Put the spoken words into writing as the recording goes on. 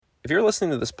If you're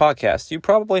listening to this podcast, you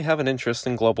probably have an interest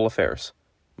in global affairs.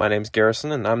 My name's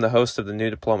Garrison, and I'm the host of The New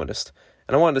Diplomatist.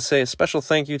 And I wanted to say a special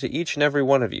thank you to each and every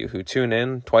one of you who tune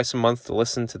in twice a month to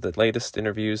listen to the latest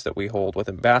interviews that we hold with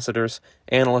ambassadors,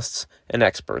 analysts, and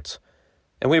experts.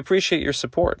 And we appreciate your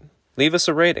support. Leave us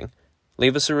a rating.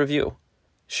 Leave us a review.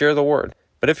 Share the word.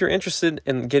 But if you're interested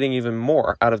in getting even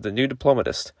more out of The New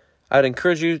Diplomatist, I'd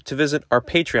encourage you to visit our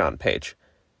Patreon page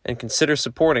and consider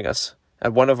supporting us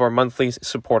at one of our monthly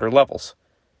supporter levels.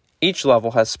 Each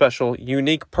level has special,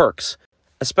 unique perks.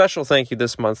 A special thank you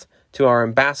this month to our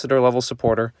ambassador-level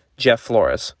supporter, Jeff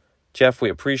Flores. Jeff, we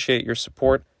appreciate your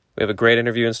support. We have a great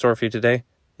interview in store for you today.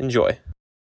 Enjoy.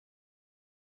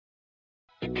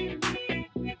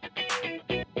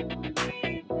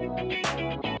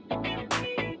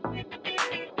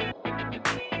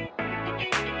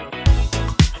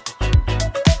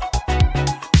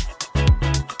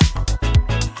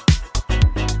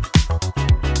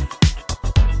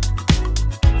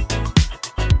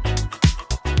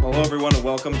 Hello, everyone, and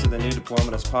welcome to the New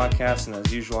Diplomatist podcast. And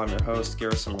as usual, I'm your host,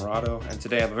 Garrison Morato. And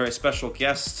today I have a very special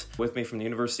guest with me from the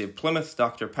University of Plymouth,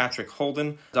 Dr. Patrick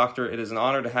Holden. Doctor, it is an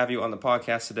honor to have you on the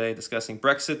podcast today discussing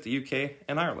Brexit, the UK,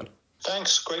 and Ireland.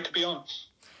 Thanks. Great to be on.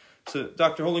 So,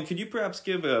 Dr. Holden, could you perhaps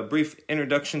give a brief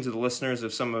introduction to the listeners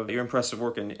of some of your impressive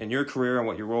work in your career and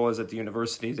what your role is at the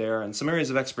university there, and some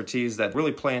areas of expertise that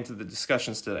really play into the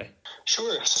discussions today?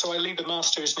 Sure. So I lead the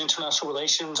Masters in International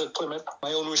Relations at Plymouth.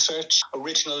 My own research,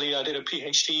 originally I did a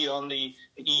PhD on the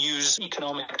EU's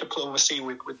economic diplomacy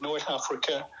with North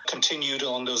Africa, continued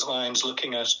on those lines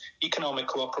looking at economic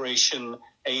cooperation,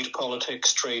 aid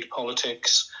politics, trade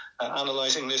politics,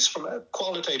 analysing this from a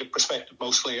qualitative perspective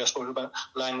mostly, I suppose, about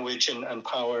language and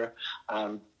power,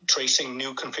 tracing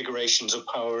new configurations of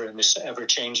power in this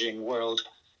ever-changing world.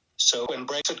 So when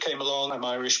Brexit came along, I'm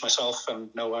Irish myself and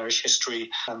know Irish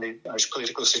history and the Irish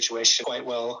political situation quite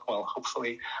well,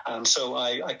 hopefully. And so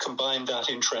I combined that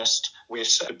interest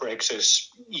with the Brexit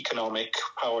economic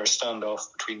power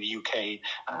standoff between the UK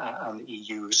and the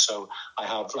EU. So I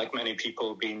have, like many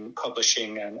people, been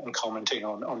publishing and commenting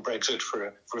on Brexit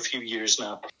for a few years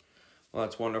now. Well,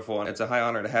 that's wonderful, and it's a high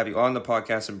honor to have you on the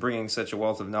podcast and bringing such a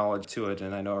wealth of knowledge to it,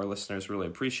 and I know our listeners really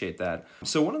appreciate that.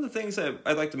 So one of the things that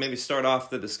I'd like to maybe start off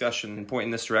the discussion and point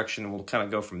in this direction, and we'll kind of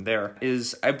go from there,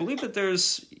 is I believe that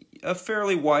there's a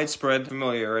fairly widespread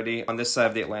familiarity on this side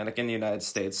of the Atlantic in the United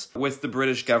States with the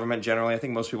British government generally. I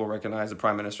think most people recognize the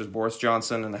Prime Minister's Boris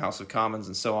Johnson and the House of Commons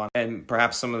and so on. And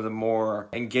perhaps some of the more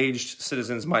engaged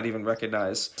citizens might even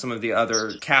recognize some of the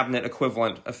other cabinet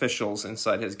equivalent officials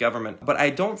inside his government. But I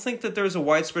don't think that there's a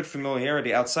widespread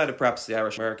familiarity outside of perhaps the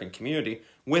Irish American community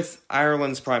with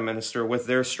Ireland's Prime Minister, with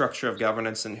their structure of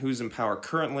governance and who's in power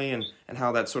currently and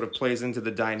how that sort of plays into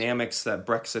the dynamics that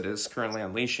Brexit is currently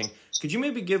unleashing. Could you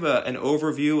maybe give an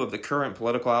overview of the current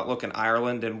political outlook in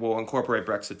Ireland, and we'll incorporate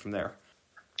Brexit from there?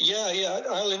 Yeah.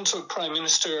 Ireland's Prime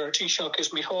Minister, our Taoiseach, is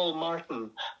Micheál Martin,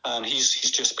 and he's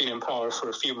just been in power for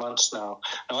a few months now.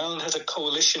 Now, Ireland has a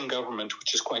coalition government,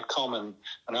 which is quite common,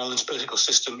 and Ireland's political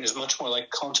system is much more like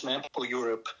continental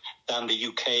Europe than the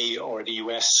UK or the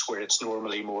US, where it's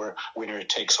normally more winner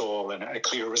takes all and a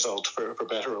clear result for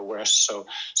better or worse.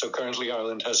 So currently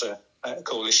Ireland has a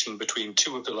coalition between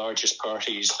two of the largest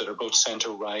parties that are both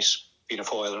centre-right, Fianna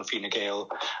Fáil and Fine Gael,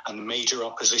 and the major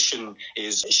opposition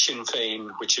is Sinn Féin,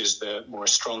 which is the more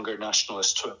stronger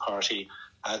nationalist party.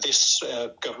 This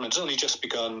government has only just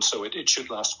begun, so it should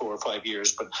last 4 or 5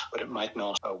 years, but it might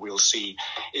not. We'll see.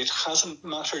 It hasn't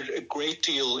mattered a great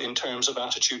deal in terms of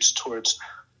attitudes towards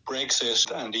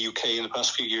Brexit and the UK in the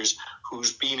past few years,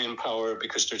 who's been in power,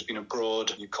 because there's been a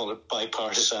broad, you call it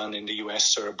bipartisan in the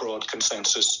US, or a broad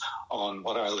consensus on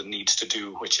what Ireland needs to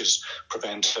do, which is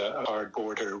prevent a hard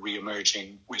border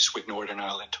re-emerging with Northern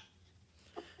Ireland.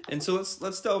 And so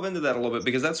let's delve into that a little bit,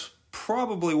 because that's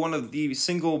probably one of the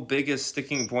single biggest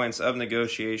sticking points of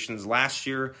negotiations last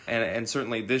year and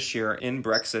certainly this year in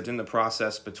Brexit, in the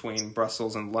process between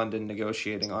Brussels and London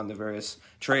negotiating on the various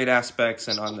trade aspects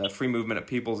and on the free movement of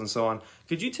peoples and so on.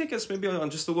 Could you take us maybe on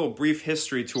just a little brief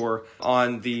history tour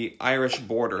on the Irish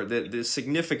border, the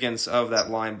significance of that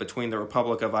line between the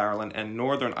Republic of Ireland and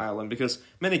Northern Ireland? Because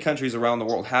many countries around the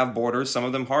world have borders, some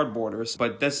of them hard borders,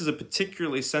 but this is a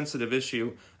particularly sensitive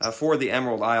issue for the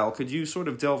Emerald Isle. Could you sort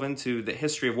of delve into the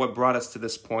history of what brought us to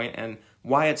this point and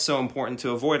why it's so important to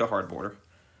avoid a hard border?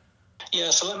 Yeah,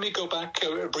 so let me go back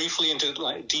briefly into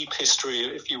deep history,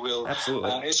 if you will.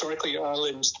 Absolutely. Historically,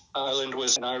 Ireland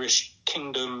was an Irish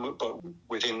kingdom, but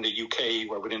within the UK,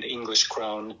 or within the English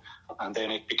crown, and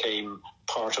then it became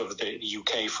part of the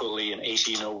UK fully in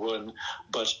 1801.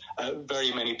 But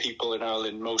very many people in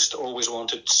Ireland, most always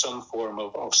wanted some form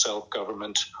of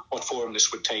self-government. What form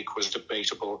this would take was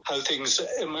debatable. How things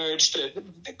emerged,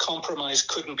 the compromise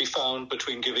couldn't be found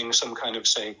between giving some kind of,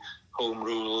 say, home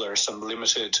rule or some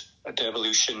limited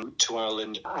devolution to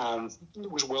Ireland. And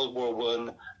it was World War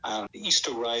One and the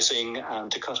Easter Rising, and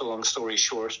to cut a long story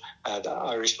short, the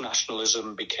Irish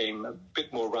nationalism became a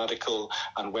bit more radical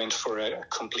and went for a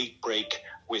complete break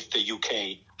with the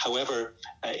UK. However,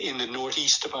 in the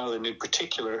northeast of Ireland in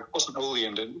particular, it wasn't only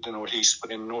in the northeast,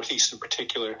 but in the northeast in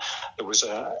particular, there was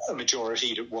a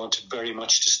majority that wanted very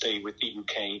much to stay with the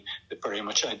UK, that very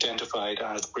much identified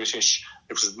as British.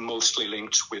 It was mostly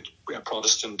linked with a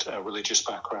Protestant religious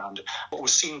background. What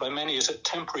was seen by many as a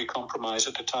temporary compromise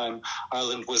at the time,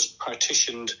 Ireland was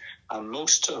partitioned, and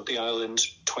most of the island,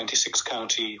 26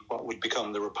 county, what would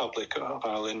become the Republic of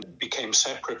Ireland, became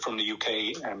separate from the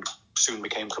UK and soon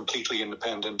became completely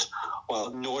independent,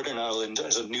 while Northern Ireland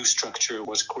as a new structure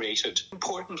was created.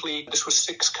 Importantly, this was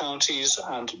 6 counties,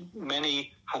 and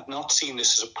many had not seen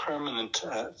this as a permanent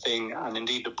thing, and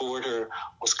indeed the border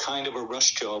was kind of a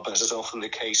rush job, as is often the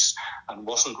case, and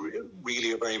wasn't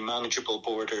really a very manageable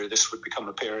border. This would become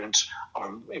apparent,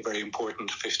 or very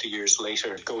important 50 years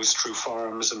later. It goes through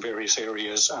farms and various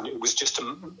areas, and it was just,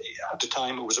 at the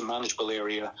time, it was a manageable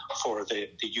area for the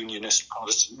Unionist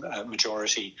Protestant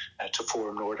majority to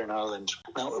form Northern Ireland.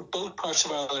 Now, both parts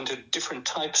of Ireland had different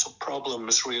types of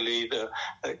problems, really. The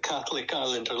Catholic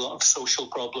Ireland had a lot of social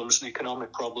problems and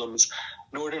economic problems.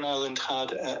 Northern Ireland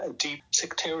had a deep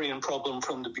sectarian problem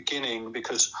from the beginning,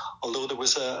 because although there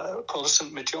was a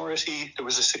Protestant majority, there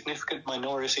was a significant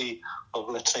minority of,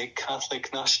 let's say,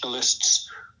 Catholic nationalists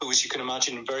who, as you can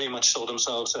imagine, very much saw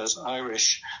themselves as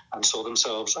Irish and saw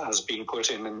themselves as being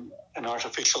put in an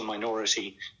artificial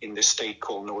minority in this state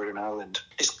called Northern Ireland.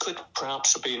 This could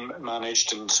perhaps have been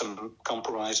managed and some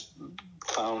compromise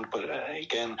found, but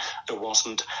again, there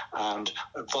wasn't. And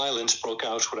violence broke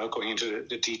out, without going into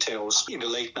the details, in the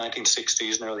late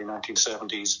 1960s and early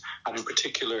 1970s, and in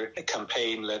particular, a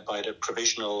campaign led by the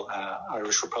Provisional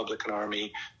Irish Republican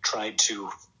Army tried to,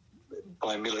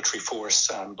 by military force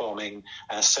and bombing,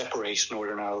 separate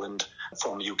Northern Ireland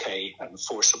from the UK and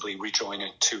forcibly rejoin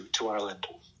it to Ireland.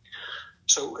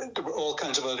 So there were all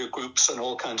kinds of other groups and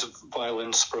all kinds of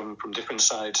violence from different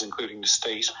sides, including the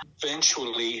state.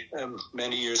 Eventually,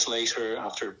 many years later,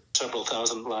 after several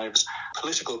thousand lives,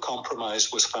 political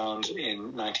compromise was found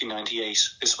in 1998.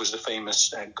 This was the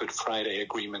famous Good Friday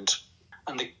Agreement.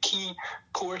 And the key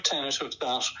core tenet of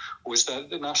that was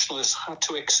that the nationalists had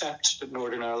to accept that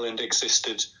Northern Ireland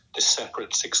existed, this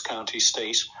separate 6-county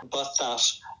state, but that,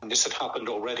 and this had happened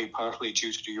already partly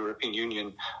due to the European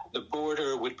Union, the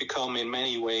border would become in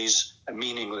many ways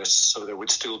meaningless. So there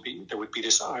would be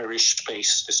this Irish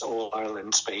space, this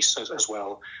all-Ireland space as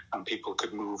well, and people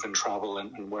could move and travel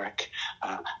and work.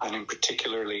 And in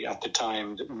particularly at the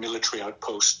time, the military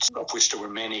outposts, of which there were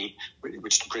many,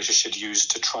 which the British had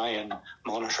used to try and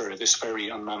monitor this very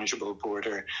unmanageable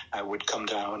border, would come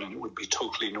down, and it would be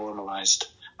totally normalised.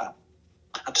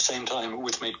 At the same time, it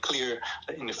was made clear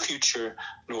that in the future,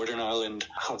 Northern Ireland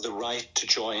have the right to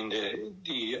join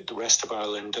the rest of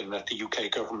Ireland, and that the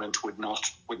UK government would not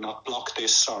block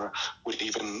this, or would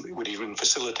even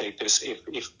facilitate this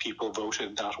if people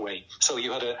voted that way. So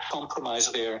you had a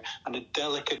compromise there, and a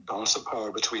delicate balance of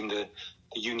power between the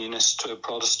Unionist,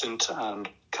 Protestant and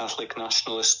Catholic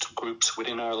nationalist groups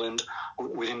within Ireland,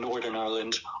 within Northern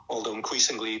Ireland, although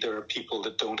increasingly there are people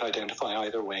that don't identify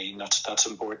either way, and that's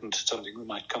important, something we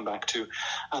might come back to.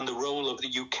 And the role of the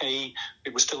UK,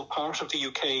 it was still part of the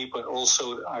UK, but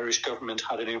also the Irish government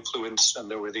had an influence,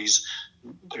 and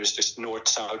there's this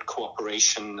north-south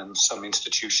cooperation and some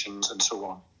institutions and so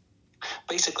on.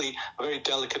 Basically, a very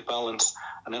delicate balance.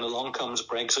 And then along comes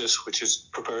Brexit, which is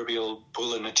proverbial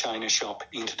bull in a china shop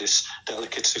into this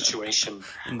delicate situation.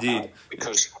 Indeed.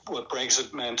 Because what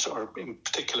Brexit meant, or in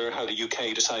particular how the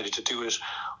UK decided to do it,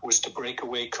 was to break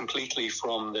away completely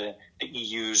from the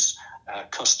EU's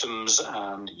customs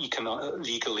and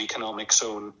legal economic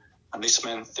zone. And this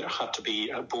meant there had to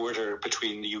be a border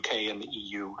between the UK and the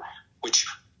EU, which,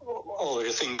 all other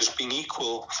things being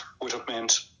equal, would have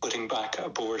meant putting back a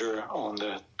border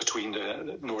between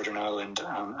the Northern Ireland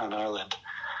and Ireland.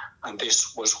 And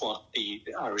this was what the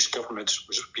Irish government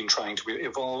was been trying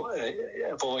to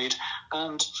avoid.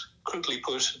 And crudely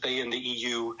put, they in the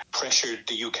EU pressured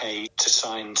the UK to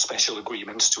sign special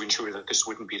agreements to ensure that this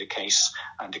wouldn't be the case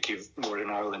and to give Northern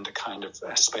Ireland a kind of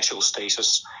a special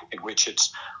status in which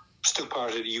it's still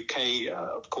part of the UK,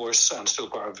 of course, and still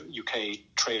part of UK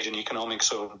trade and economic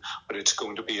zone, but it's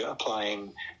going to be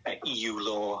applying EU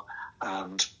law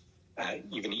and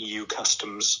even EU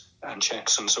customs and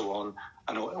checks and so on.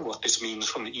 And what this means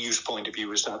from the EU's point of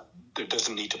view is that there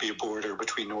doesn't need to be a border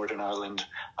between Northern Ireland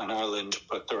and Ireland,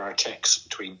 but there are checks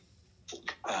between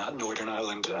Northern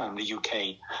Ireland and the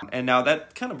UK. And now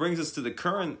that kind of brings us to the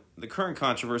current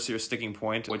controversy or sticking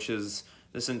point, which is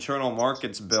this internal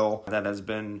markets bill that has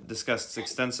been discussed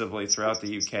extensively throughout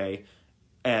the UK.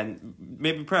 And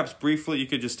maybe perhaps briefly you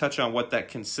could just touch on what that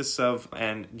consists of.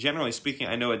 And generally speaking,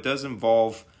 I know it does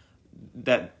involve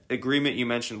that agreement you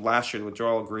mentioned last year, the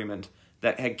withdrawal agreement,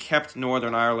 that had kept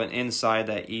Northern Ireland inside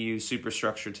that EU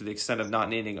superstructure to the extent of not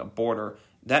needing a border.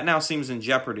 That now seems in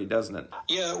jeopardy, doesn't it?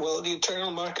 Yeah, well, the internal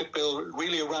market bill,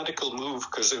 really a radical move,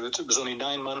 because it was only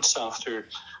 9 months after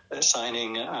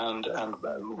signing and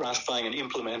ratifying and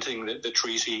implementing the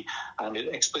treaty, and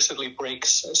it explicitly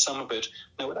breaks some of it.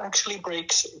 Now, it actually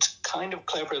breaks, it's kind of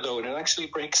clever though, and it actually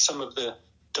breaks some of the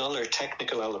duller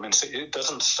technical elements. It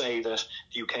doesn't say that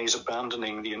the UK is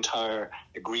abandoning the entire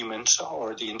agreement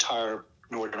or the entire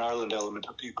Northern Ireland element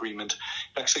of the agreement.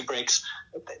 It actually breaks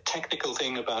the technical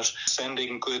thing about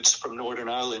sending goods from Northern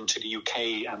Ireland to the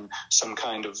UK and some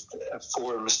kind of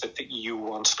forms that the EU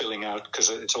wants filling out, because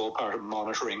it's all part of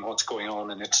monitoring what's going on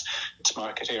in its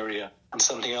market area. And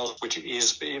something else which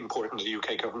is important to the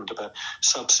UK government about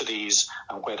subsidies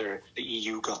and whether the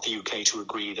EU got the UK to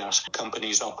agree that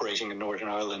companies operating in Northern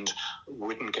Ireland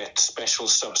wouldn't get special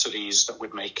subsidies that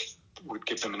would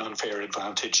give them an unfair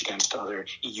advantage against other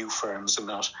EU firms and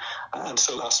that. And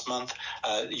so last month,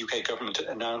 the UK government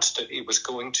announced that it was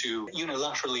going to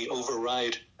unilaterally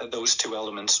override those two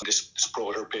elements in this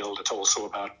broader bill that's also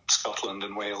about Scotland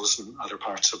and Wales and other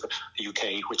parts of the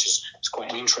UK, which is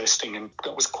quite interesting. And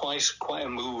that was quite a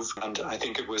move. And I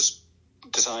think it was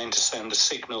designed to send a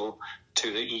signal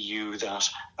to the EU that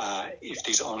if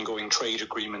these ongoing trade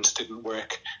agreements didn't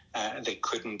work, they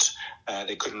couldn't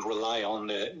rely on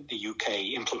the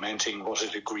UK implementing what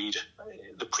it agreed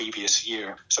the previous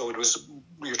year. So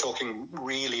you're talking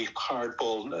really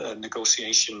hardball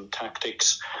negotiation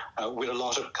tactics with a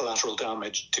lot of collateral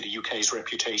damage to the UK's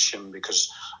reputation, because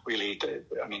really,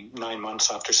 9 months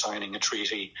after signing a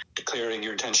treaty, declaring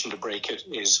your intention to break it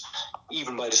is,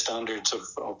 even by the standards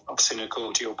of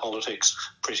cynical geopolitics,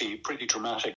 pretty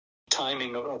dramatic.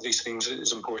 Timing of these things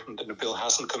is important, and the bill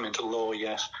hasn't come into law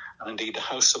yet. And indeed, the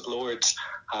House of Lords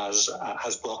has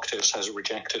blocked it, has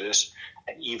rejected it.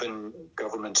 Even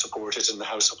government supporters in the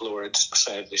House of Lords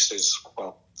said this is,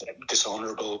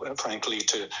 dishonourable, frankly,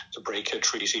 to break a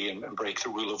treaty and break the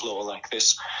rule of law like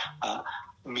this.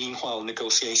 Meanwhile,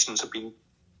 negotiations have been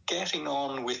getting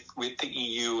on with the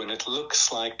EU, and it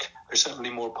looks like there's certainly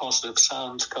more positive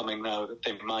sounds coming now that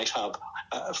they might have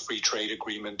a free trade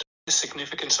agreement. The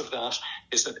significance of that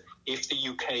is that if the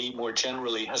UK more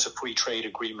generally has a free trade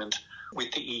agreement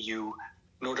with the EU,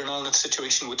 Northern Ireland's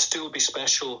situation would still be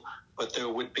special, but there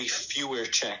would be fewer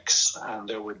checks and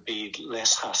there would be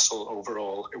less hassle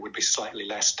overall. It would be slightly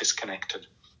less disconnected.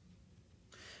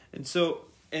 And so,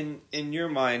 in your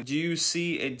mind, do you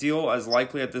see a deal as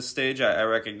likely at this stage? I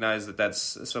recognize that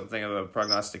that's something of a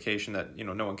prognostication that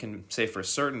no one can say for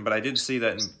certain, but I did see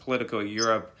that in Politico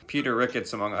Europe, Peter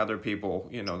Ricketts, among other people,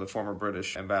 the former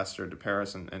British ambassador to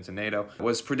Paris and to NATO,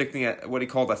 was predicting what he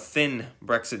called a thin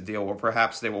Brexit deal, where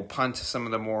perhaps they will punt some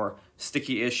of the more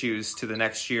sticky issues to the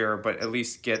next year, but at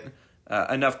least get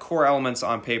enough core elements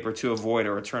on paper to avoid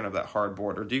a return of that hard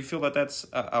border. Do you feel that that's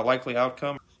a likely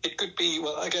outcome? It could be,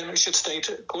 well, again, I should state,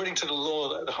 according to the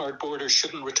law, the hard border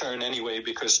shouldn't return anyway,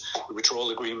 because the withdrawal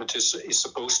agreement is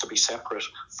supposed to be separate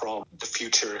from the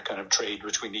future kind of trade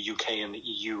between the UK and the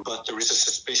EU. But there is a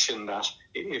suspicion that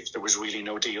if there was really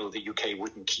no deal, the UK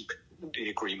wouldn't keep the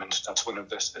agreement. That's one of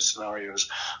the scenarios.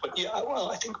 But yeah,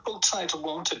 well, I think both sides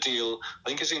want a deal. I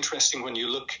think it's interesting when you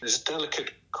look, there's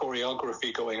delicate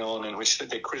choreography going on in which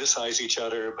they criticize each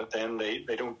other, but then they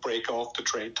don't break off the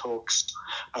trade talks.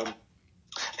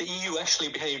 The EU actually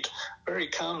behaved very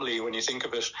calmly when you think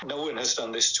of it. No one has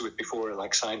done this to it before,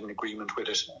 like signed an agreement with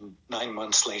it and 9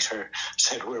 months later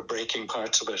said we're breaking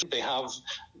parts of it. They have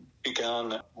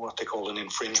began what they call an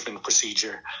infringement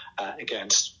procedure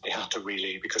against. They had to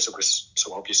really, because it was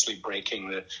so obviously breaking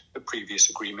the previous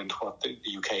agreement, what the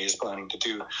UK is planning to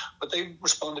do. But they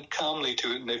responded calmly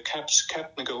to it, and they've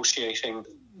kept negotiating.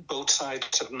 Both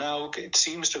sides have now, it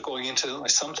seems they're going into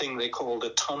something they call the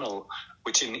tunnel,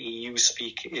 which in EU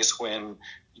speak is when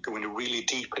you go into really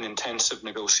deep and intensive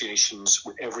negotiations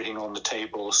with everything on the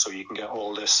table so you can get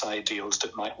all the side deals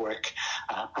that might work,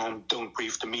 and don't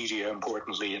brief the media,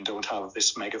 importantly, and don't have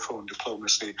this megaphone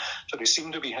diplomacy. So they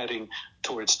seem to be heading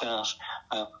towards that.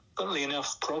 Funnily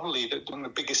enough, probably one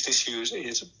of the biggest issues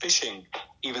is fishing,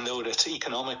 even though that's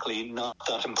economically not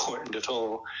that important at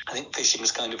all. I think fishing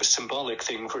is kind of a symbolic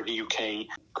thing for the UK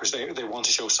because they want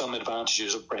to show some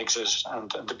advantages of Brexit, and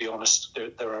to be honest,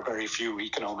 there are very few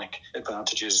economic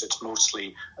advantages. It's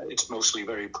mostly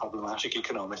very problematic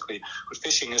economically. But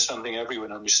fishing is something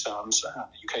everyone understands.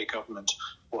 The UK government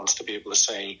wants to be able to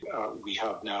say we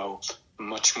have now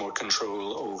much more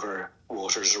control over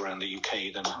waters around the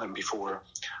UK than before,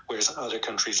 whereas other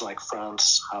countries like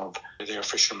France have their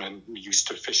fishermen used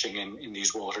to fishing in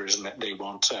these waters, and they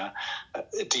want a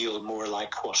deal more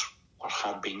like what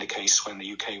had been the case when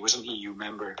the UK was an EU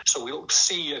member. So we'll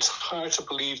see. It's hard to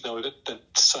believe, though, that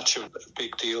such a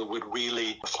big deal would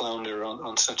really flounder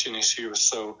on such an issue.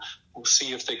 So we'll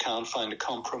see if they can find a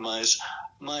compromise.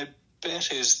 My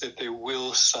bet is that they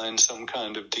will sign some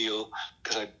kind of deal,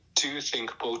 because I do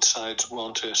think both sides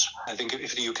want it. I think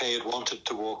if the UK had wanted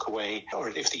to walk away, or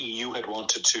if the EU had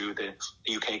wanted to,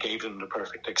 the UK gave them the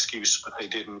perfect excuse, but they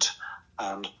didn't.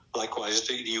 And likewise,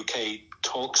 the UK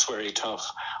talks very tough,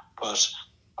 but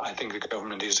I think the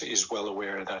government is well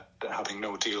aware that having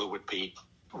no deal would be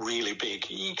really big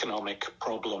economic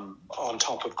problem. On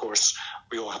top, of course,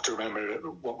 we all have to remember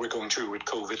what we're going through with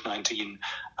COVID-19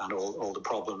 and all the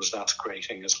problems that's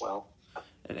creating as well.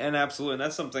 And absolutely, and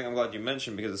that's something I'm glad you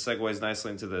mentioned, because it segues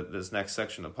nicely into this next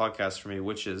section of the podcast for me,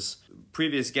 which is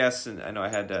previous guests. And I know I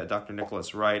had Dr.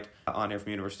 Nicholas Wright on here from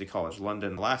University College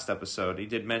London last episode. He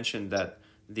did mention that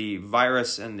the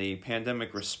virus and the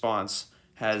pandemic response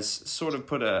has sort of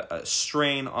put a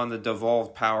strain on the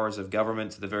devolved powers of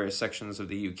government to the various sections of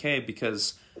the UK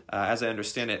because, as I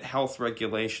understand it, health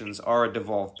regulations are a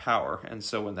devolved power. And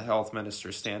so when the health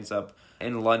minister stands up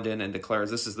in London and declares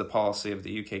this is the policy of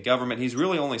the UK government, he's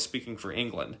really only speaking for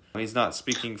England. He's not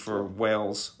speaking for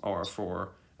Wales or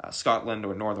for Scotland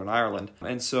or Northern Ireland.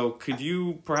 And so could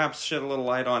you perhaps shed a little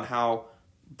light on how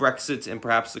Brexit and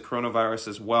perhaps the coronavirus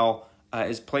as well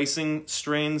is placing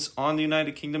strains on the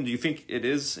United Kingdom? Do you think it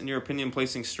is, in your opinion,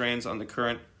 placing strains on the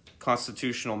current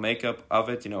constitutional makeup of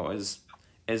it? You know, is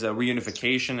a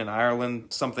reunification in Ireland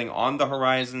something on the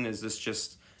horizon? Is this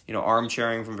just,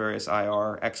 armchairing from various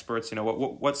IR experts?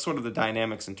 What's sort of the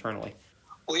dynamics internally?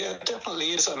 Well, yeah, it definitely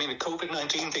is. I mean, the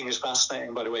COVID-19 thing is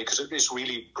fascinating, by the way, because it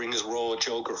really brings raw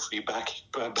geography back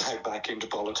into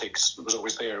politics. It was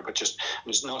always there, but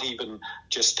it's not even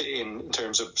just in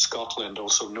terms of Scotland.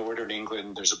 Also, Northern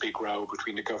England, there's a big row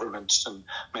between the governments and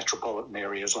metropolitan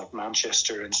areas like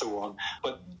Manchester and so on.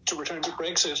 But to return to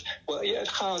Brexit, well, yeah, it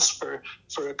has for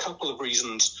a couple of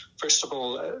reasons. First of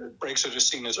all, Brexit is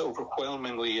seen as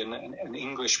overwhelmingly an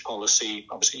English policy.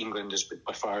 Obviously, England is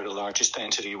by far the largest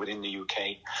entity within the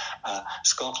UK.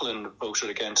 Scotland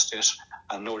voted against it,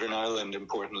 and Northern Ireland,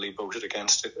 importantly, voted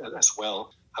against it as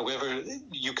well. However,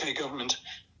 the UK government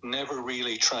never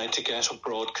really tried to get a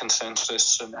broad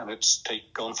consensus, and it's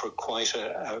gone for quite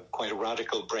a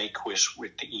radical break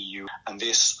with the EU. And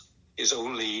this is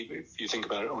only, if you think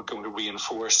about it, going to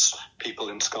reinforce people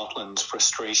in Scotland's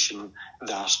frustration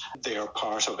that they are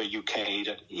part of a UK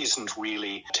that isn't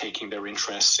really taking their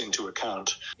interests into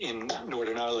account. In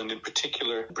Northern Ireland in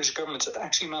particular, the British government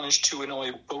actually managed to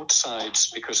annoy both sides,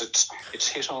 because it's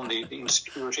hit on the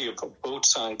insecurity of both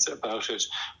sides about it,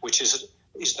 which is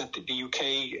that the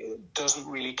UK doesn't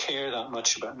really care that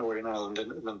much about Northern Ireland,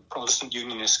 and Protestant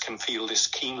unionists can feel this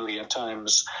keenly at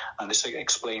times, and this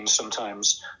explains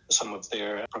sometimes some of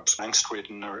their perhaps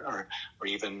angst-ridden or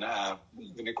even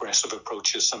aggressive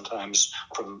approaches sometimes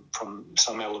from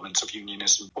some elements of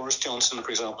unionism. Boris Johnson, for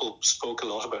example, spoke a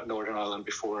lot about Northern Ireland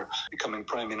before becoming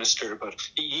Prime Minister, but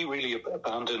he really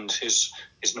abandoned his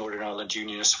Northern Ireland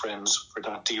unionist friends for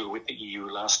that deal with the EU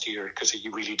last year, because he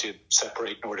really did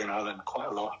separate Northern Ireland quite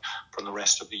a lot from the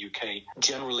rest of the UK.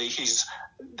 Generally,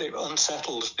 they've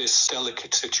unsettled this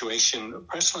delicate situation.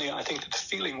 Personally, I think that the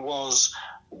feeling was,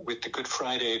 with the Good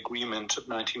Friday Agreement of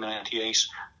 1998,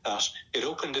 that it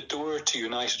opened the door to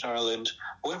United Ireland.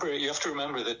 However, you have to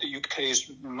remember that the UK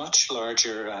is much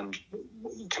larger and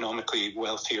economically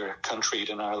wealthier country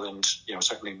than Ireland,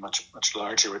 certainly much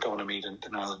larger economy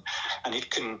than Ireland. And it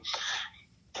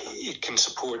can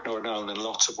support Northern Ireland in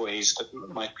lots of ways that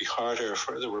might be harder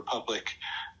for the Republic.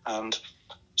 And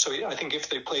so I think if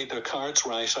they played their cards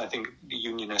right, I think the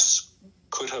Unionists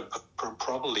could have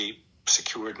probably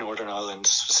secured Northern Ireland's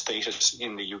status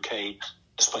in the UK,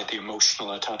 despite the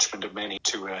emotional attachment of many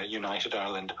to United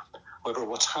Ireland. However,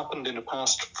 what's happened in the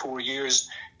past 4 years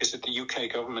is that the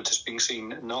UK government is being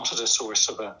seen not as a source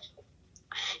of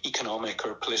economic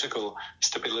or political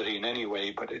stability in any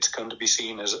way, but it's going to be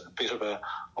seen as a bit of a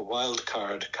wild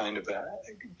card, kind of a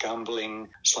gambling,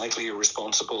 slightly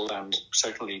irresponsible, and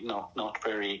certainly not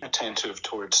very attentive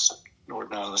towards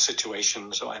Northern Ireland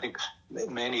situation. So I think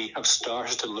many have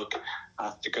started to look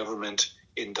at the government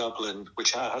in Dublin,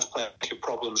 which has plenty of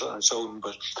problems of its own,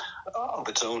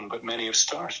 but many have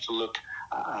started to look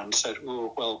and said,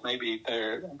 oh, well, maybe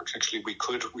we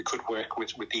could work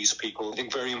with these people. I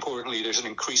think very importantly, there's an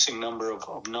increasing number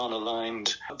of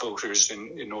non-aligned voters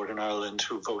in Northern Ireland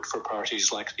who vote for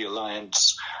parties like the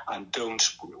Alliance and don't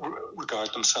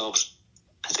regard themselves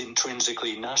as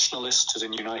intrinsically nationalist, as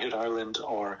in United Ireland,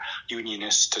 or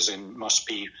unionist, as in must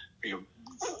be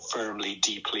firmly,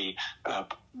 deeply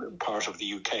part of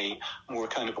the UK, more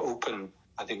kind of open,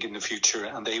 I think, in the future,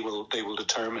 and they will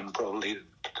determine probably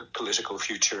the political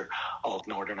future of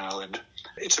Northern Ireland.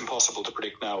 It's impossible to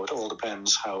predict now. It all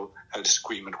depends how this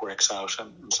agreement works out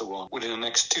and so on. Within the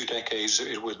next 2 decades,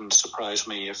 it wouldn't surprise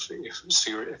me if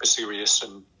a serious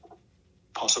and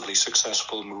possibly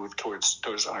successful move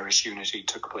towards Irish unity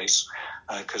took place,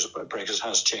 because Brexit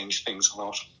has changed things a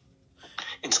lot.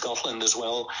 In Scotland as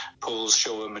well, polls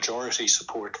show a majority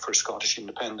support for Scottish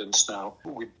independence now.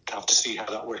 We have to see how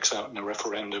that works out in a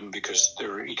referendum, because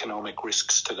there are economic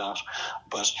risks to that.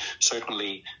 But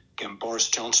certainly, again,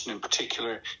 Boris Johnson in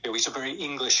particular, he's a very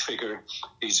English figure.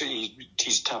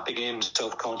 He's tapping in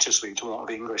self-consciously to a lot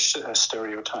of English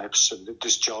stereotypes. And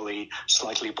this jolly,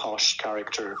 slightly posh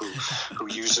character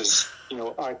who uses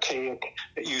archaic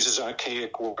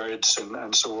words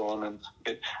and so on,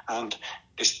 and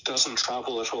this doesn't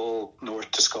travel at all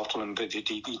north to Scotland.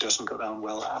 He doesn't go down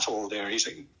well at all there. He's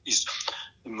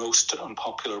the most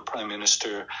unpopular Prime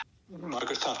Minister.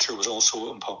 Margaret Thatcher was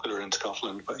also unpopular in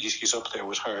Scotland, but he's up there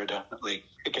with her, definitely.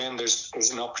 Again, there's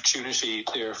an opportunity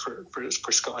there for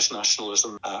Scottish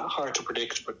nationalism. Hard to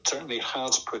predict, but certainly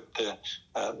has put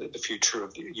the future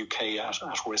of the UK at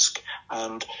risk.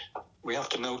 And we have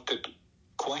to note that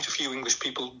quite a few English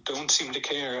people don't seem to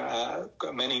care.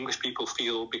 Many English people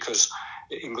feel, because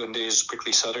England is,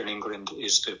 particularly southern England,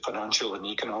 is the financial and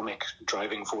economic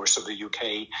driving force of the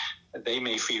UK. They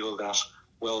may feel that,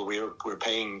 well, we're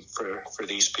paying for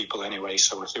these people anyway,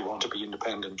 so if they want to be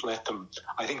independent, let them.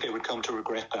 I think they would come to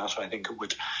regret that. I think it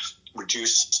would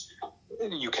reduce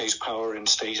the UK's power and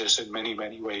status in many,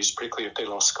 many ways, particularly if they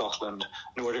lost Scotland.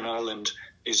 Northern Ireland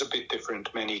is a bit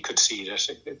different. Many could see that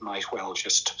it may well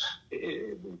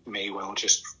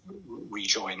just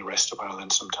rejoin the rest of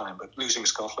Ireland sometime. But losing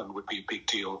Scotland would be a big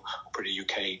deal for the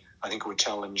UK. I think it would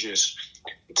challenge its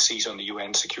seat on the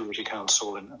UN Security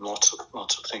Council and lots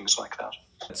of things like that.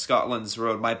 Scotland's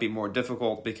road might be more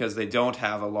difficult because they don't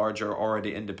have a larger,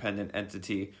 already independent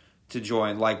entity to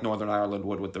join like Northern Ireland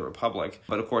would with the Republic.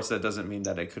 But of course, that doesn't mean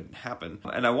that it couldn't happen.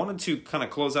 And I wanted to kind of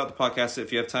close out the podcast,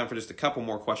 if you have time for just a couple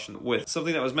more questions, with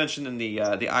something that was mentioned in the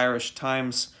Irish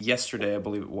Times yesterday, I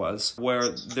believe it was, where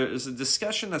there is a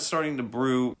discussion that's starting to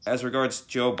brew as regards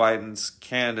Joe Biden's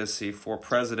candidacy for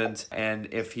president, and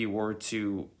if he were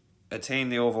to attain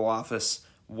the Oval Office,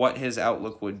 what his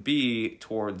outlook would be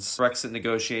towards Brexit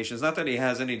negotiations. Not that he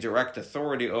has any direct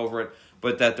authority over it,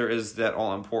 but that there is that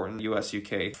all-important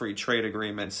US-UK free trade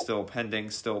agreement still pending,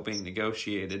 still being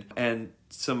negotiated. And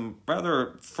some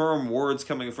rather firm words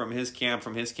coming from his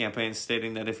campaign,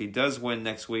 stating that if he does win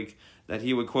next week, that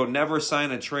he would, quote, never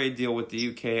sign a trade deal with the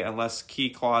UK unless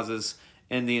key clauses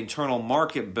in the internal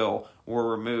market bill were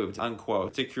removed, unquote.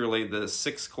 Particularly the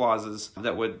 6 clauses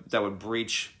that would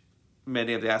breach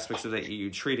many of the aspects of the EU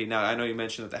treaty. Now, I know you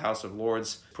mentioned that the House of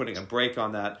Lords putting a break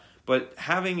on that, but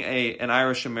having an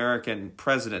Irish-American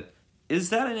president,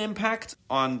 is that an impact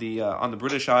on the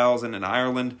British Isles and in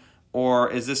Ireland,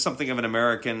 or is this something of an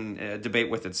American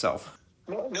debate with itself?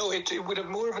 No, it would have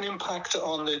more of an impact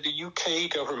on the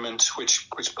UK government, which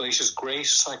places great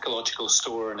psychological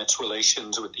store in its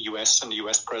relations with the US and the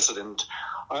US president.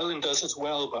 Ireland does as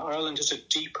well, but Ireland has a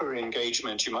deeper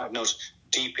engagement, you might have noticed,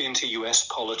 deep into US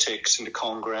politics, into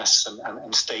Congress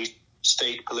and state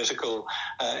political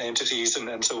entities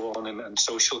and so on, and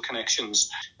social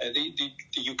connections. The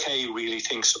UK really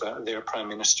thinks about their Prime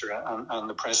Minister and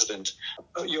the President.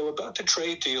 About the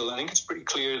trade deal, I think it's pretty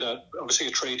clear that obviously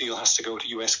a trade deal has to go to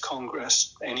US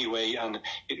Congress anyway, and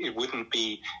it wouldn't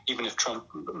be, even if Trump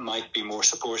might be more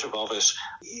supportive of it,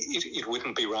 it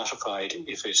wouldn't be ratified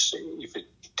if it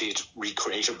did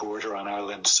recreate a border on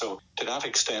Ireland. So to that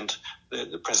extent,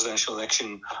 the presidential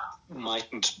election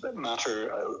mightn't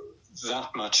matter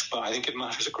that much, but I think it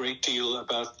matters a great deal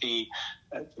about the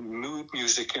mood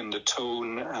music and the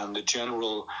tone and the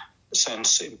general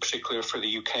sense, in particular for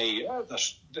the UK, that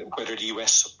whether the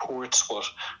US supports what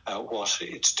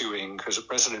it's doing, because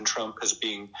President Trump has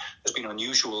been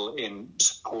unusual in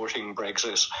supporting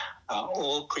Brexit.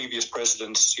 All previous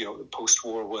presidents,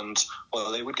 post-war ones,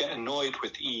 while they would get annoyed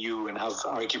with the EU and have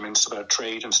arguments about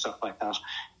trade and stuff like that,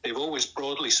 they've always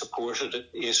broadly supported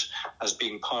it as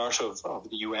being part of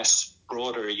the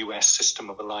broader US system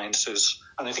of alliances.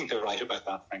 And I think they're right about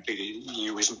that, frankly. The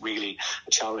EU isn't really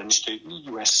a challenge to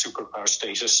US superpower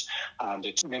status, and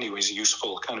it's in many ways a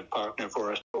useful kind of partner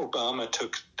for it. Obama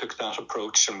took that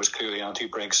approach and was clearly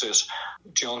anti-Brexit.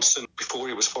 Johnson, before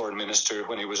he was foreign minister,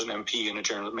 when he was an MP in a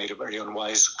journal, made a very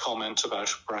unwise comment about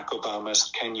Barack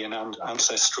Obama's Kenyan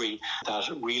ancestry that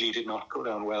really did not go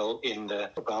down well in the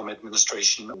Obama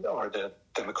administration or the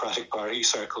Democratic Party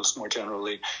circles more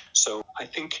generally. So I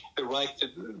think they're right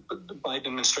that the Biden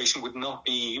administration would not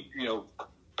be,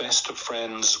 best of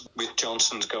friends with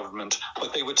Johnson's government,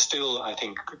 but they would still, I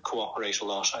think, cooperate a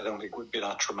lot. I don't think it would be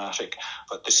that dramatic,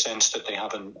 but the sense that they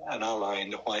have an ally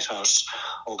in the White House,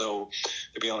 although,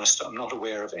 to be honest, I'm not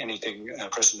aware of anything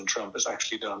President Trump has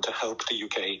actually done to help the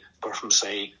UK, apart from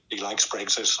say he likes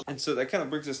Brexit. And so that kind of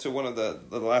brings us to one of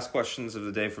the last questions of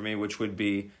the day for me, which would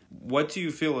be, what do you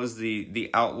feel is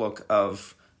the outlook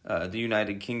of the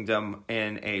United Kingdom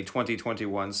in a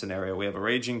 2021 scenario? We have a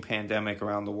raging pandemic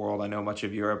around the world. I know much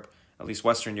of Europe, at least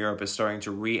Western Europe, is starting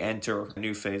to re-enter a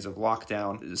new phase of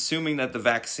lockdown. Assuming that the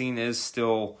vaccine is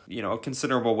still, a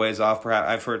considerable ways off, perhaps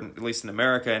I've heard, at least in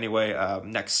America anyway,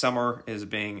 next summer is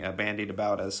being bandied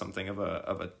about as something of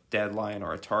a deadline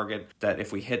or a target, that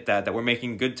if we hit that we're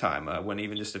making good time, when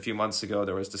even just a few months ago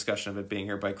there was discussion of it being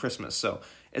here by Christmas. So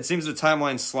it seems the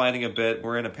timeline's sliding a bit.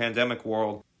 We're in a pandemic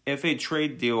world. If a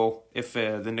trade deal, if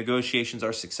the negotiations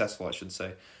are successful, I should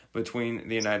say, between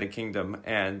the United Kingdom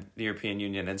and the European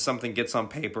Union, and something gets on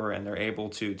paper and they're able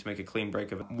to make a clean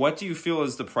break of it, what do you feel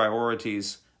is the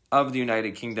priorities of the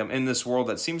United Kingdom in this world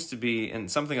that seems to be in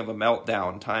something of a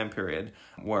meltdown time period,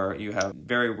 where you have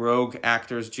very rogue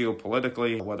actors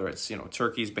geopolitically, whether it's,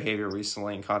 Turkey's behavior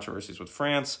recently and controversies with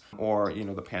France, or,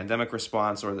 the pandemic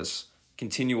response, or this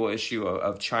continual issue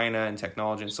of China and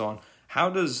technology and so on. How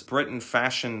does Britain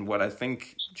fashion what I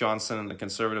think Johnson and the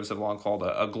Conservatives have long called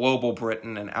a global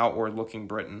Britain, an outward-looking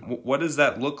Britain? What does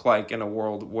that look like in a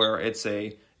world where it's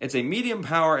a medium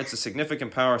power, it's a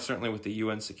significant power, certainly with the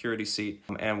UN security seat,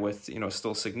 and with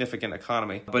still significant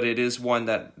economy, but it is one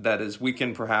that is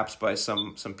weakened perhaps by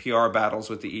some PR battles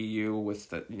with the EU, with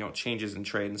the changes in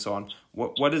trade and so on.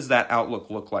 What does that outlook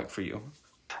look like for you?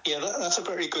 Yeah, that's a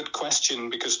very good question,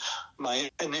 because my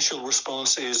initial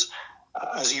response is,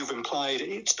 as you've implied,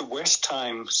 it's the worst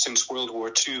time since World War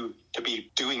II to be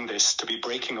doing this, to be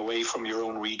breaking away from your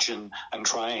own region and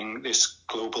trying this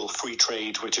global free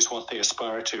trade, which is what they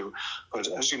aspire to. But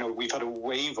as you know, we've had a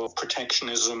wave of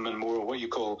protectionism and more what you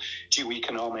call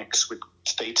geoeconomics, with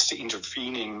states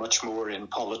intervening much more in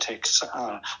politics,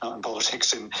 not in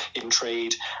politics, in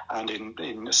trade and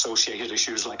in associated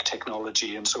issues like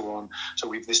technology and so on. So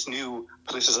we've this new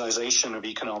politicization of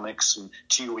economics and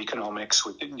geoeconomics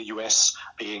within the US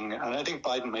being, and I think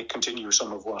Biden might continue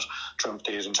some of what Trump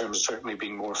did in terms of certainly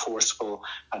being more forceful,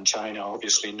 and China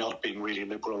obviously not being really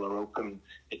liberal or open,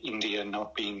 India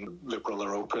not being liberal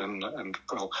or open, and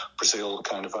Brazil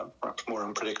kind of perhaps more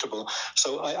unpredictable.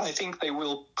 So I think they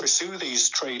will pursue these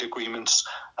trade agreements,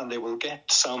 and they will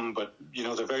get some, but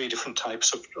they're very different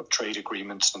types of trade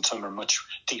agreements, and some are much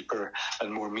deeper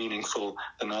and more meaningful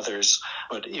than others.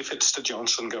 But if it's the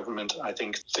Johnson government, I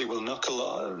think they will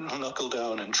knuckle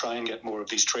down and try and get more of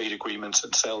these trade agreements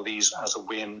and sell these as a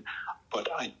win. But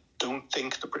I don't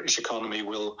think the British economy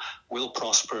will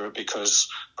prosper, because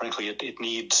frankly it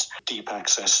needs deep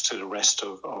access to the rest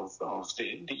of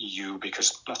the EU,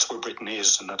 because that's where Britain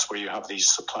is, and that's where you have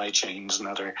these supply chains and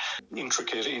other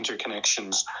intricate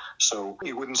interconnections. So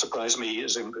it wouldn't surprise me,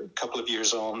 as in a couple of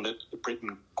years on, that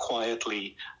Britain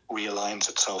quietly realigns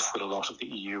itself with a lot of the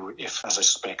EU if, as I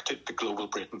suspect, the global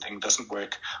Britain thing doesn't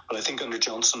work. But I think under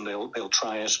Johnson they'll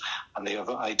try it, and they have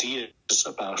ideas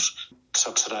about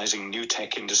subsidizing new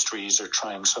tech industries or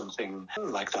trying something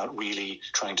like that, really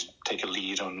trying to take a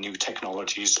lead on new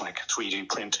technologies like 3D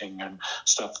printing and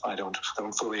stuff I don't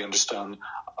fully understand.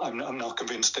 I'm not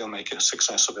convinced they'll make a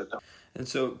success of it, though. And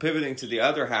so pivoting to the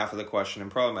other half of the question, and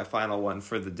probably my final one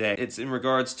for the day, it's in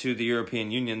regards to the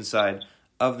European Union side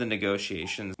of the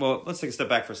negotiations. Well, let's take a step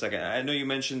back for a second. I know you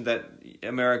mentioned that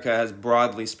America has,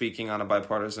 broadly speaking, on a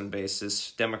bipartisan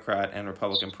basis, Democrat and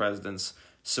Republican presidents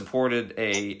supported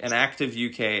an active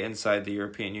UK inside the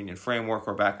European Union framework,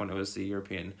 or back when it was the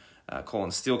European coal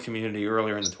and steel community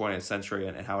earlier in the 20th century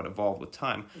and how it evolved with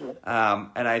time.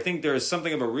 And I think there's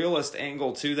something of a realist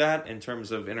angle to that in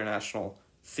terms of international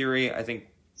theory. I think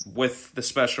with the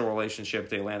special relationship,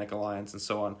 the Atlantic Alliance and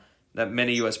so on, that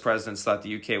many U.S. presidents thought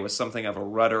the UK was something of a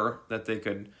rudder that they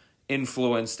could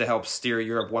influence to help steer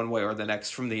Europe one way or the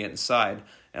next from the inside.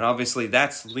 And obviously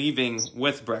that's leaving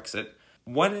with Brexit.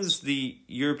 What is the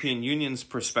European Union's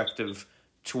perspective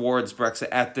towards Brexit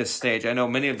at this stage? I know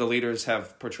many of the leaders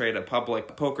have portrayed a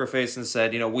public poker face and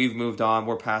said, we've moved on,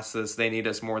 we're past this, they need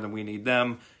us more than we need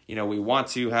them. We want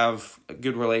to have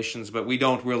good relations, but we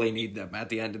don't really need them at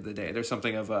the end of the day. There's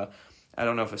something of a, I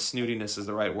don't know if a snootiness is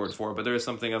the right word for it, but there is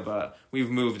something of a we've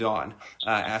moved on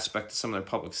aspect to some of their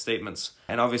public statements.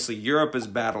 And obviously Europe is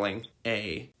battling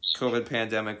a COVID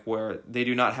pandemic where they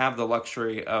do not have the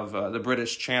luxury of the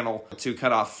British Channel to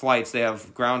cut off flights. They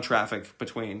have ground traffic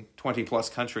between 20 plus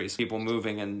countries, people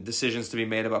moving and decisions to be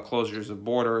made about closures of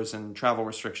borders and travel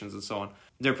restrictions and so on.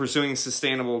 They're pursuing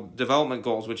sustainable development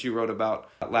goals, which you wrote about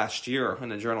last year in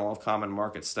the Journal of Common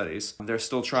Market Studies. They're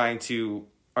still trying to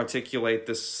articulate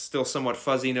this still somewhat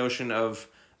fuzzy notion of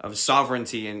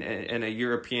sovereignty in a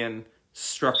European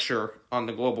structure on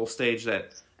the global stage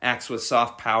that acts with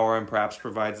soft power and perhaps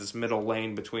provides this middle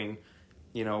lane between,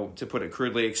 to put it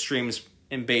crudely, extremes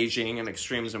in Beijing and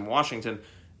extremes in Washington.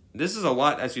 This is a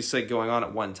lot, as you said, going on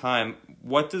at one time.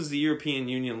 What does the European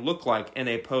Union look like in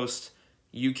a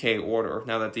post-UK order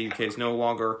now that the UK is no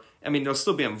longer, they'll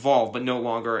still be involved, but no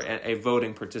longer a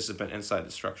voting participant inside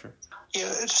the structure? Yeah,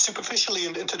 superficially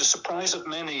and to the surprise of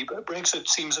many, Brexit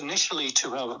seems initially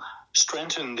to have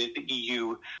strengthened the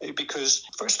EU because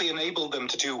firstly enabled them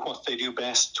to do what they do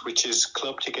best, which is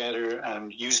club together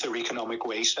and use their economic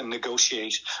weight and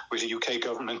negotiate with the UK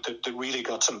government that really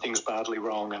got some things badly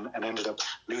wrong and ended up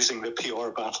losing the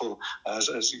PR battle,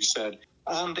 as you said.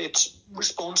 And its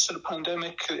response to the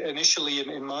pandemic initially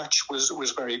in March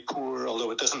was very poor,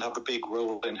 although it doesn't have a big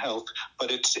role in health.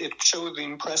 But it showed the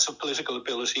impressive political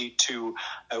ability to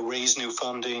raise new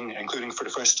funding, including for the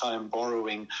first time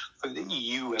borrowing for the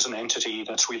EU as an entity.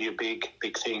 That's really a big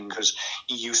thing because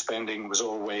EU spending was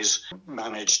always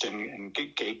managed and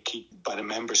gatekept by the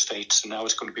member states. And now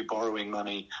it's going to be borrowing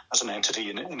money as an entity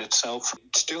in itself.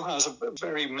 It still has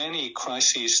very many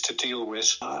crises to deal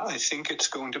with. I think it's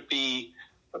going to be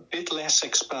a bit less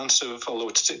expansive, although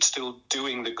it's still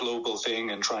doing the global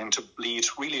thing and trying to lead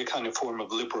really a kind of form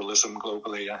of liberalism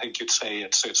globally. I think you'd say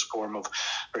it's a form of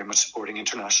very much supporting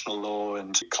international law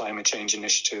and climate change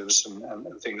initiatives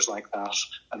and things like that.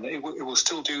 And it will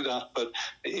still do that, but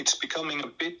it's becoming a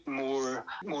bit more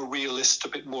realist, a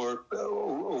bit more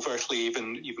overtly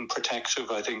even protective,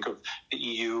 I think, of the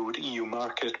EU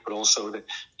market, but also the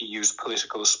EU's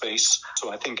political space.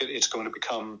 So I think it's going to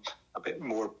become a bit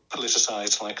more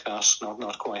politicized like that,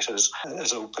 not quite as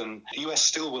open. The US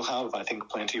still will have, I think,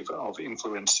 plenty of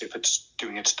influence if it's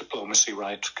doing its diplomacy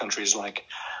right. Countries like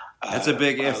that's a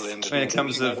big Ireland if when it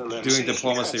comes to doing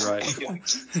diplomacy right.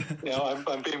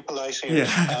 I'm being polite here.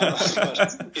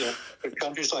 But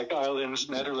countries like Ireland,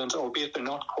 Netherlands, albeit they're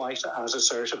not quite as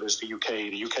assertive as the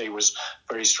UK. The UK was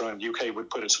very strong. The UK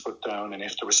would put its foot down, and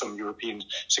if there was some European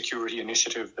security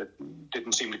initiative that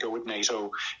didn't seem to go with NATO,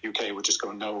 UK would just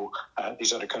go, no,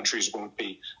 these other countries won't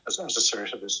be as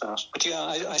assertive as that. But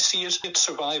I see it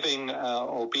surviving,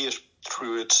 albeit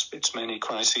through its many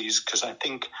crises, because I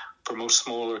think for most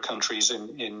smaller countries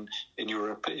in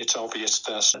Europe, it's obvious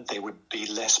that they would be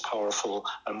less powerful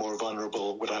and more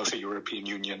vulnerable without a European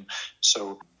Union.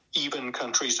 So even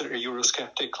countries that are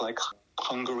Eurosceptic, like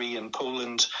Hungary and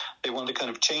Poland, they want to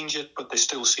kind of change it, but they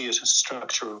still see it as a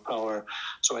structure of power.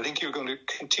 So I think you're going to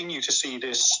continue to see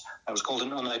this. It was called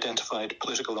an unidentified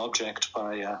political object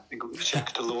by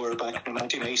Jacques Delors back in the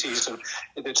 1980s. And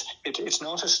it's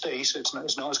not a state. It's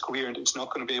not as coherent. It's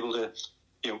not going to be able to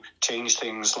change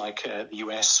things like the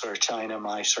US or China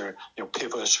might, or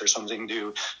pivot or something,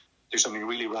 do something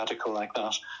really radical like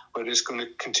that. But it's going to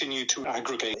continue to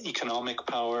aggregate economic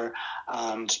power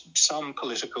and some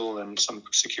political and some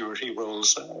security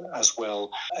roles as well.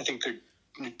 I think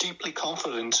they're deeply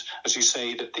confident, as you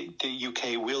say, that the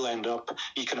UK will end up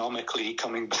economically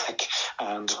coming back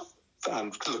and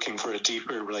looking for a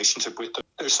deeper relationship with them.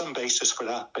 There's some basis for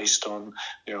that based on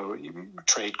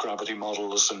trade gravity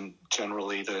models and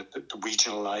generally the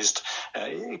regionalized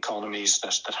economies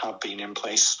that have been in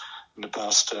place in the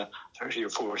past 30 or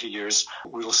 40 years.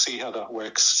 We'll see how that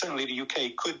works. Certainly the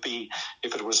UK could be,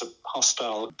 if it was a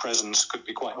hostile presence, could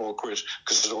be quite awkward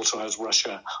because it also has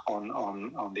Russia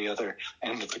on the other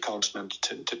end of the continent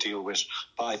to deal with.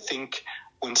 But I think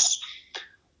once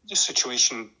the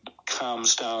situation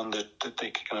calms down, that they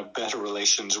can have better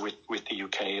relations with the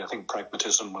UK. I think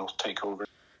pragmatism will take over.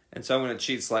 And so I'm going to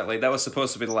cheat slightly. That was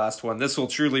supposed to be the last one. This will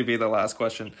truly be the last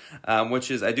question, which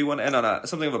is, I do want to end on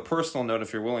something of a personal note,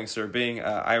 if you're willing, sir, being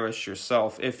Irish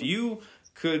yourself. If you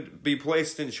could be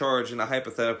placed in charge in a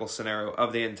hypothetical scenario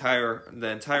of the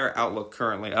entire outlook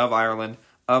currently of Ireland,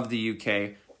 of the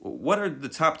UK, what are the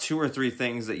top 2 or 3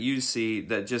 things that you see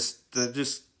that just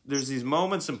there's these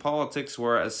moments in politics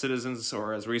where as citizens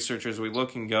or as researchers we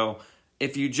look and go,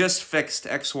 if you just fixed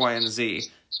X, Y, and Z,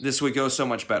 this would go so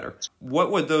much better.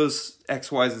 What would those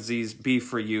X, Y's, and Z's be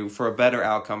for you for a better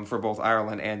outcome for both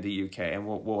Ireland and the UK? And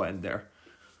we'll end there.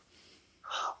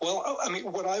 Well, I mean,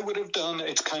 what I would have done,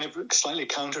 it's kind of slightly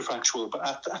counterfactual,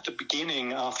 but at the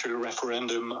beginning, after the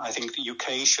referendum, I think the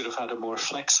UK should have had a more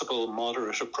flexible,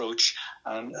 moderate approach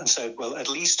and said, well, at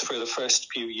least for the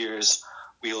first few years,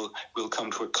 we'll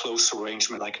come to a close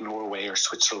arrangement like Norway or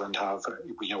Switzerland have,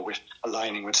 with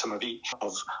aligning with some of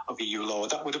EU law.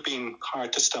 That would have been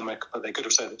hard to stomach, but they could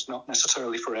have said it's not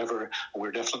necessarily forever, and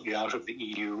we're definitely out of the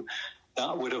EU.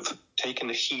 That would have taken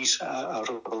the heat out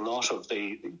of a lot of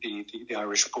the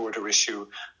Irish border issue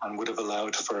and would have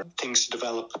allowed for things to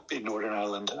develop in Northern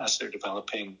Ireland as they're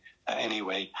developing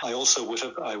anyway. I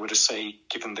would have said,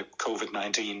 given the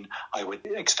COVID-19, I would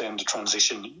extend the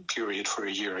transition period for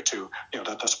a year or two.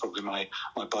 That's probably my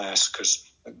bias,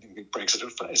 because I think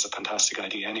Brexit is a fantastic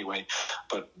idea anyway.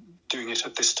 But doing it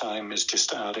at this time is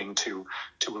just adding to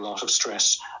a lot of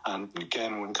stress. And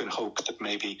again, one can hope that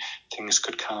maybe things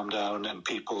could calm down and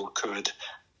people could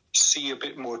see a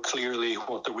bit more clearly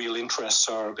what the real interests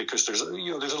are, because there's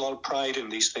a lot of pride in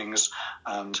these things,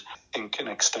 and I think an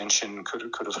extension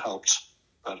could have helped.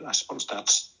 But I suppose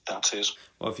that's it.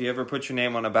 Well, if you ever put your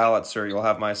name on a ballot, sir, you'll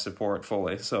have my support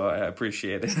fully. So I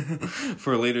appreciate it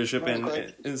for leadership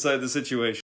inside the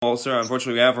situation. Well, sir,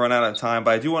 unfortunately, we have run out of time,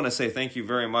 but I do want to say thank you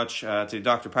very much to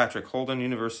Dr. Patrick Holden,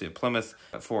 University of Plymouth,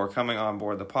 for coming on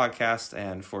board the podcast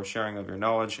and for sharing of your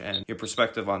knowledge and your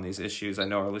perspective on these issues. I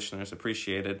know our listeners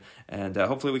appreciate it, and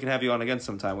hopefully we can have you on again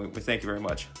sometime. We thank you very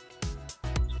much.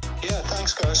 Yeah,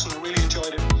 thanks, Carson. I really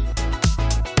enjoyed it.